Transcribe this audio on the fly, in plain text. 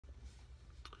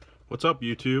What's up,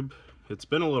 YouTube? It's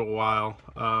been a little while.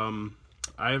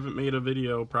 I haven't made a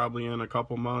video probably in a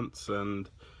couple months, and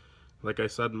like I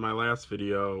said in my last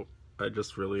video, I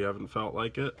just really haven't felt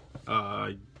like it.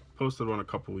 I posted one a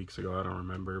couple weeks ago, I don't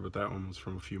remember, but that one was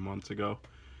from a few months ago.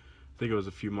 I think it was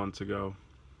a few months ago.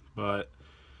 But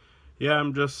yeah,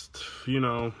 I'm just,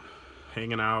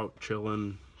 hanging out,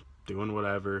 chilling, doing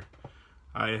whatever.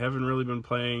 I haven't really been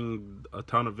playing a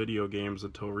ton of video games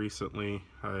until recently.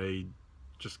 I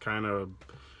just kind of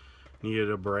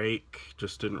needed a break,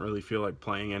 just didn't really feel like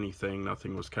playing anything,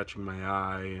 nothing was catching my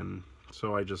eye, and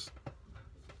so I just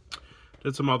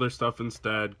did some other stuff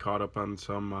instead, caught up on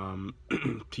some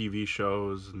TV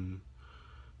shows and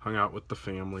hung out with the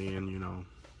family and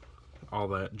all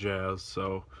that jazz.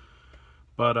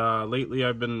 But lately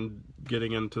I've been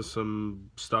getting into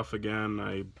some stuff again.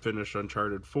 I finished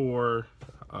Uncharted 4.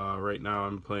 Right now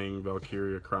I'm playing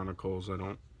Valkyria Chronicles.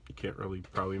 You can't really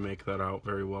probably make that out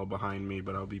very well behind me,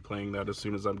 but I'll be playing that as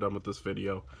soon as I'm done with this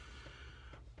video.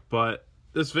 But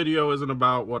this video isn't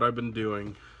about what I've been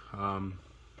doing.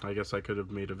 I guess I could have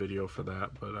made a video for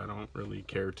that, but I don't really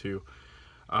care to.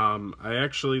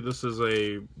 This is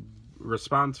a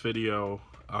response video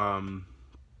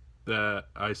that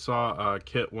I saw.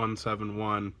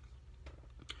 Kitt171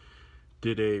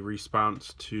 did a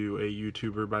response to a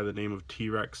YouTuber by the name of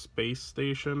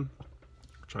TrexSpaceStation,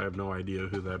 which I have no idea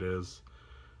who that is.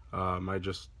 I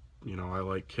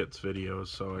like Kitt's videos,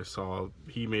 so I saw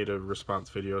he made a response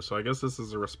video, so I guess this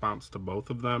is a response to both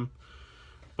of them.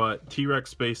 But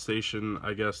TrexSpaceStation,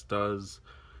 I guess, does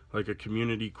like a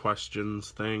community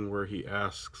questions thing where he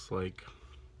asks like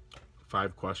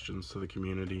 5 questions to the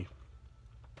community.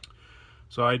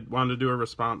 So I wanted to do a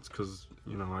response because,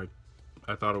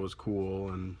 I thought it was cool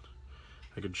and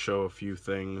I could show a few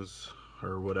things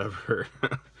or whatever.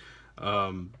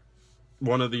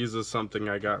 One of these is something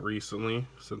I got recently,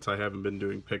 since I haven't been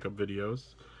doing pickup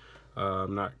videos.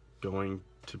 I'm not going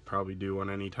to probably do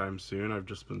one anytime soon. I've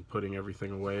just been putting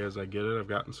everything away as I get it. I've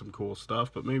gotten some cool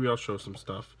stuff, but maybe I'll show some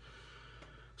stuff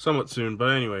somewhat soon. But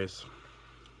anyways,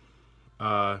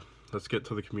 let's get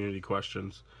to the community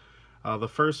questions. The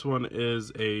first one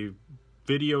is a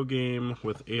video game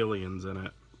with aliens in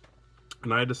it,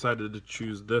 and I decided to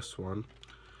choose this one,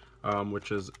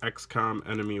 which is XCOM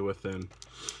Enemy Within.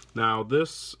 Now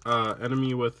this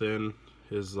Enemy Within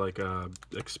is like a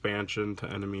expansion to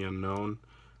Enemy Unknown.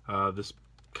 This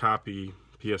copy,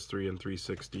 PS3 and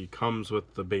 360, comes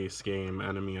with the base game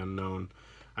Enemy Unknown.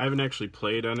 I haven't actually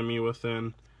played Enemy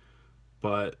Within,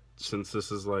 but since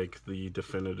this is like the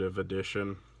definitive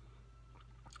edition,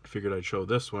 I figured I'd show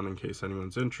this one in case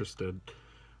anyone's interested.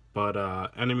 But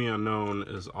Enemy Unknown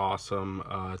is awesome.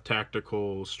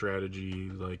 Tactical strategy,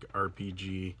 like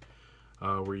RPG,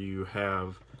 where you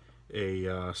have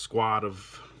a squad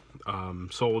of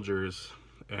soldiers,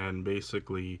 and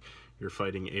basically you're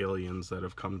fighting aliens that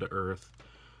have come to Earth.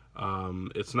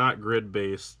 It's not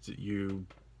grid-based. You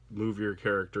move your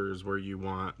characters where you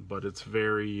want, but it's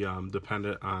very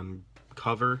dependent on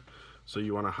cover. So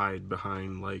you want to hide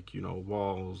behind, like,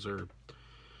 walls or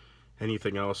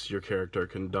anything else your character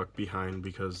can duck behind,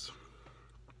 because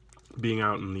being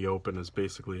out in the open is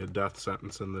basically a death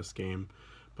sentence in this game.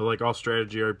 But like all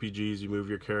strategy RPGs, you move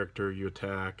your character, you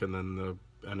attack, and then the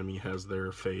enemy has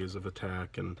their phase of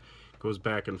attack and goes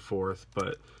back and forth.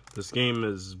 But this game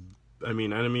is,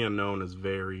 Enemy Unknown is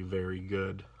very, very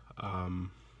good.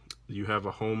 You have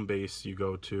a home base you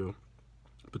go to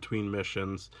between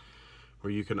missions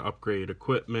where you can upgrade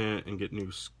equipment and get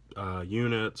new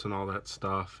units and all that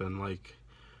stuff. And like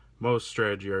most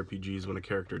strategy RPGs, when a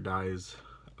character dies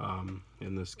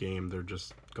in this game, they're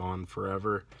just gone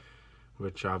forever,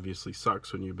 which obviously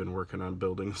sucks when you've been working on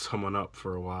building someone up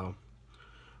for a while.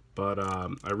 But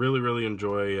I really, really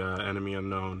enjoy Enemy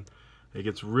Unknown. It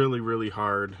gets really, really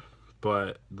hard,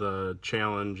 but the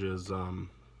challenge is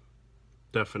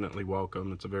definitely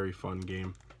welcome. It's a very fun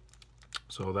game.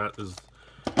 So that is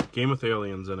game with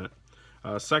aliens in it.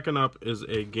 Second up is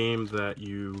a game that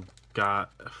you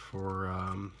got for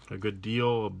a good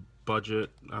deal, a budget.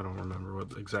 I don't remember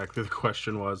what exactly the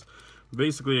question was.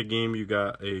 Basically a game you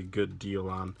got a good deal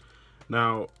on.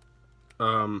 Now,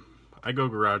 I go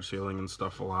garage sailing and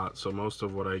stuff a lot, so most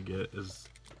of what I get is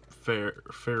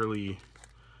fairly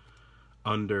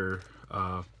under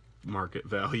market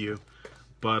value.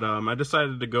 But I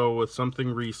decided to go with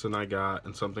something recent I got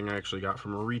and something I actually got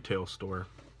from a retail store,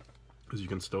 because you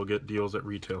can still get deals at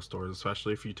retail stores,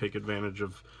 especially if you take advantage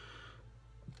of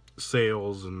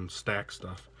sales and stack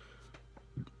stuff.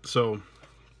 So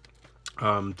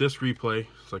Disc Replay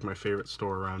is like my favorite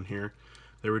store around here.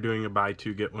 They were doing a buy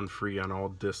two get one free on all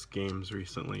disc games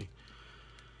recently,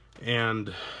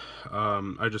 and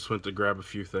I just went to grab a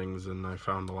few things and I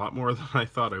found a lot more than I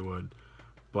thought I would.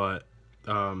 But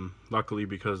luckily,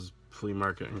 because flea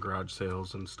market and garage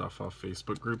sales and stuff off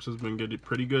Facebook groups has been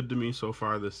pretty good to me so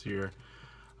far this year,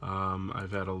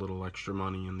 I've had a little extra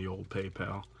money in the old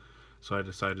PayPal. So I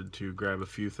decided to grab a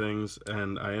few things,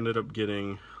 and I ended up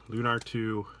getting Lunar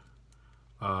 2,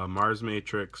 Mars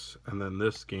Matrix, and then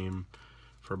this game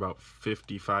for about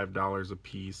 $55 a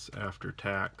piece after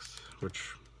tax,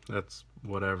 which that's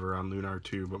whatever on Lunar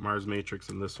 2, but Mars Matrix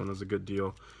and this one is a good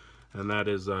deal, and that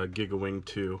is Giga Wing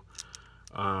 2.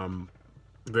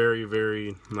 Very,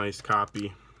 very nice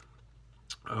copy.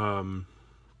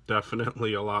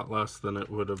 Definitely a lot less than it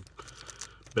would have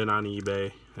been on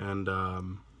eBay, and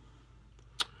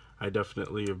I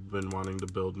definitely have been wanting to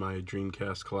build my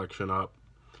Dreamcast collection up.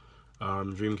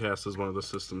 Dreamcast is one of the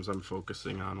systems I'm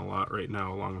focusing on a lot right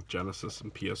now, along with Genesis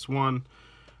and PS1.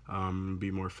 Be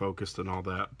more focused and all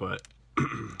that, but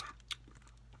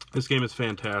this game is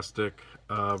fantastic.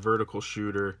 Vertical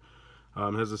shooter.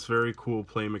 Has this very cool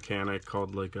play mechanic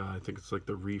called, like, I think it's like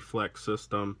the reflex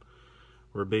system,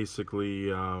 where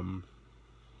basically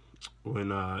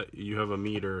when you have a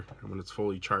meter and when it's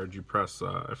fully charged, you press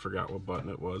I forgot what button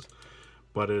it was,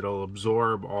 but it'll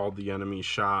absorb all the enemy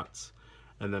shots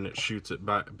and then it shoots it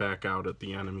back out at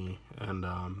the enemy, and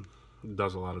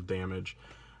does a lot of damage.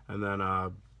 And then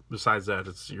besides that,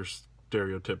 it's your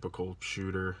stereotypical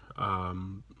shooter.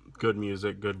 Good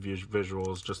music, good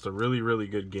visuals, just a really, really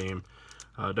good game.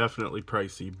 Definitely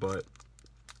pricey, but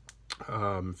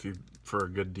if you for a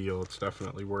good deal, it's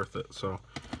definitely worth it. So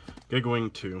Giga Wing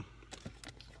 2.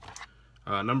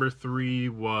 Number 3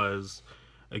 was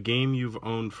a game you've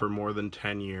owned for more than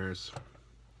 10 years.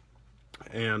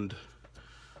 And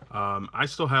I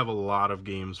still have a lot of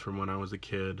games from when I was a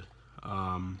kid.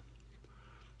 I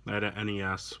had an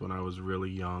NES when I was really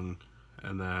young,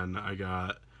 and then I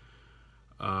got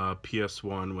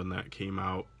PS1 when that came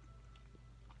out.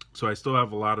 So I still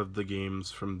have a lot of the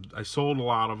games from, I sold a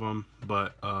lot of them,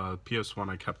 but PS1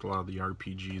 I kept a lot of the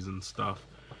RPGs and stuff.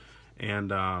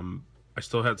 And I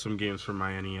still had some games from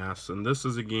my NES, and this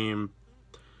is a game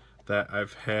that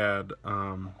I've had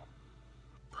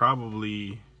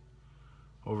probably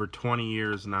over 20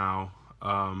 years now.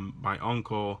 My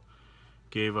uncle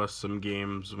gave us some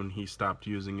games when he stopped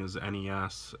using his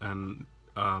NES, and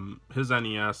his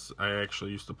NES I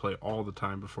actually used to play all the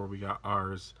time before we got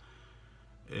ours.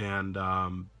 And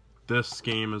this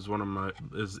game is one of my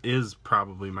is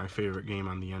probably my favorite game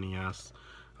on the NES.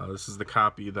 This is the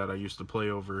copy that I used to play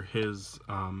over his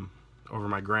over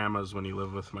my grandma's when he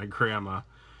lived with my grandma,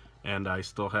 and I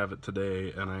still have it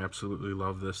today, and I absolutely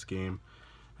love this game.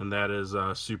 And that is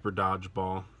Super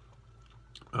Dodgeball.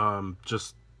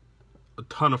 Just a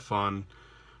ton of fun.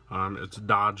 It's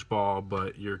dodgeball,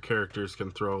 but your characters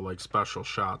can throw like special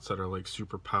shots that are like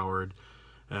super powered.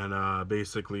 And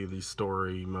basically the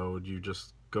story mode, you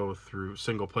just go through,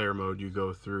 single player mode, you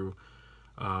go through,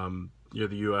 you're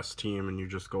the US team and you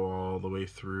just go all the way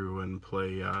through and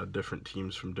play different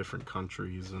teams from different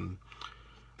countries. And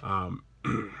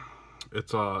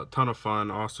it's a ton of fun,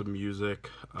 awesome music,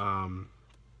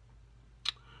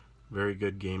 very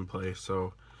good gameplay.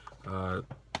 So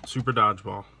Super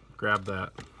Dodgeball, grab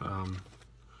that.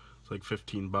 It's like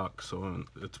 15 bucks, so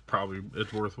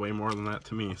it's worth way more than that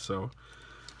to me. So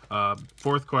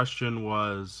fourth question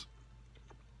was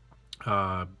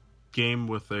game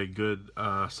with a good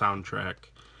soundtrack,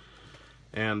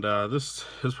 and this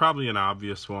is probably an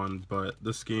obvious one, but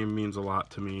this game means a lot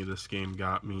to me. This game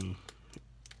got me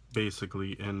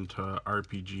basically into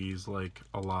RPGs like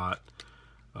a lot.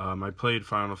 I played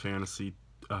Final Fantasy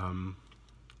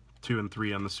 2 and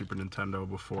 3 on the Super Nintendo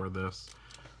before this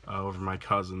over my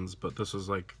cousins, but this was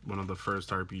like one of the first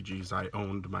RPGs I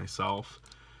owned myself,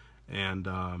 and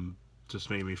just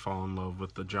made me fall in love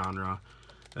with the genre,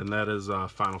 and that is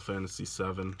Final Fantasy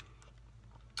 7.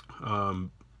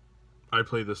 I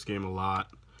play this game a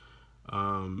lot.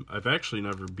 I've actually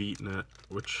never beaten it,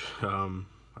 which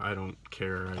I don't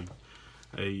care.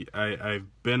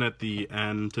 I've been at the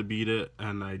end to beat it,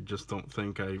 and I just don't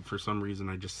think for some reason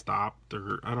I just stopped,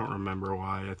 or I don't remember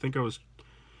why. I think I was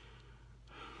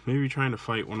maybe trying to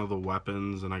fight one of the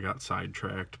weapons and I got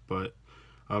sidetracked, but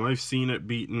I've seen it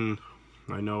beaten.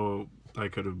 I know I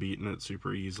could have beaten it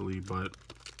super easily, but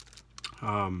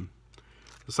the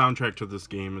soundtrack to this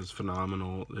game is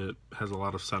phenomenal. It has a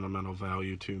lot of sentimental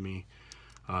value to me.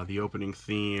 The opening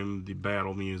theme, the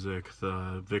battle music,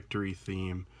 the victory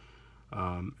theme,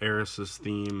 Aeris's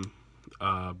theme,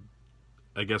 I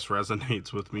guess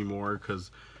resonates with me more because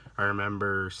I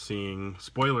remember seeing,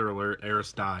 spoiler alert,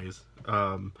 Aeris dies,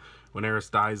 when Eris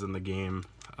dies in the game,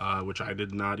 which I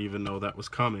did not even know that was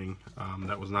coming.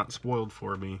 That was not spoiled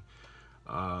for me.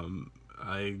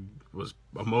 I was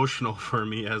emotional for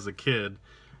me as a kid,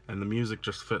 and the music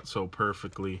just fit so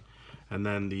perfectly. And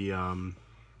then the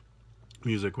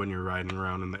music when you're riding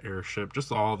around in the airship,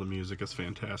 just all the music is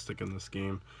fantastic in this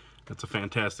game. It's a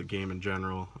fantastic game in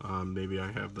general. Maybe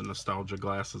I have the nostalgia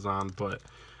glasses on, but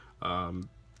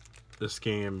this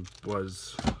game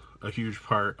was a huge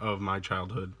part of my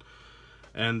childhood.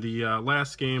 And the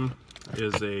last game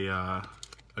is a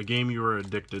game you were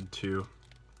addicted to.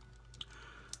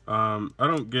 I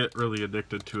don't get really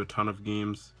addicted to a ton of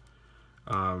games,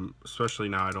 especially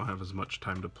now I don't have as much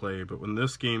time to play, but when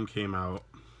this game came out,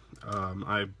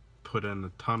 I put in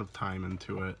a ton of time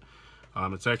into it.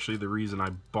 It's actually the reason I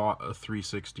bought a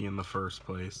 360 in the first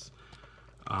place,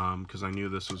 because I knew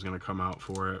this was going to come out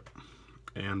for it.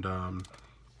 And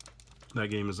that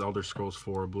game is Elder Scrolls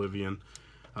 4 Oblivion.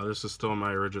 This is still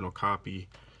my original copy.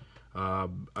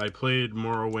 I played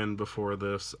Morrowind before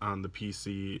this on the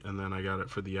PC, and then I got it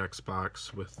for the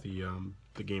Xbox with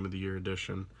the Game of the Year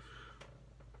edition.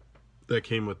 That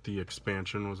came with the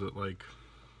expansion. Was it like,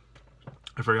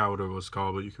 I forgot what it was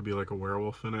called, but you could be like a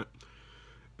werewolf in it.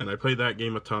 And I played that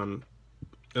game a ton.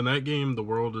 In that game, the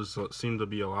world seemed to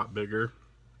be a lot bigger,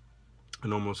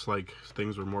 and almost like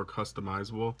things were more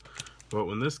customizable. But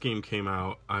when this game came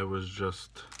out, I was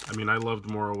just, I mean, I loved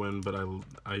Morrowind, but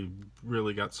I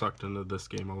really got sucked into this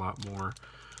game a lot more.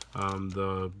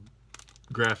 The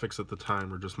graphics at the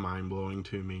time were just mind-blowing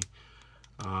to me.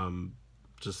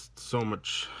 Just so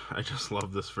much, I just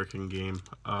love this freaking game.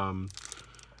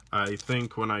 I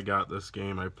think when I got this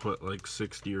game, I put like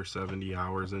 60 or 70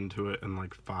 hours into it in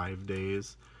like 5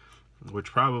 days, which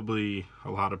probably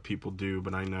a lot of people do,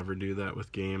 but I never do that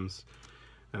with games.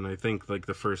 And I think like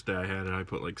the first day I had it, I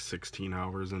put like 16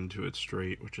 hours into it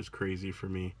straight, which is crazy for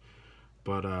me.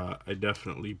 But I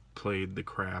definitely played the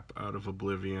crap out of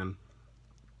Oblivion.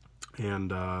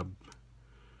 And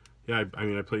yeah, I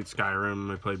mean, I played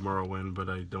Skyrim, I played Morrowind, but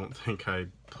I don't think I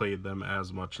played them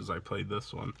as much as I played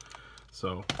this one.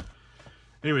 So,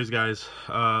 anyways, guys,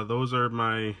 those are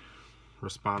my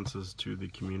responses to the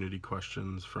community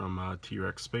questions from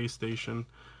TrexSpaceStation.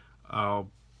 I'll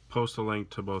post a link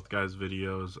to both guys'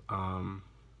 videos.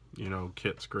 You know,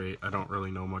 Kitt's great. I don't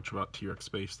really know much about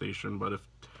TrexSpaceStation, but if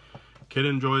Kitt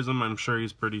enjoys them, I'm sure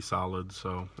he's pretty solid.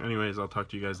 So, anyways, I'll talk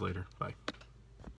to you guys later. Bye.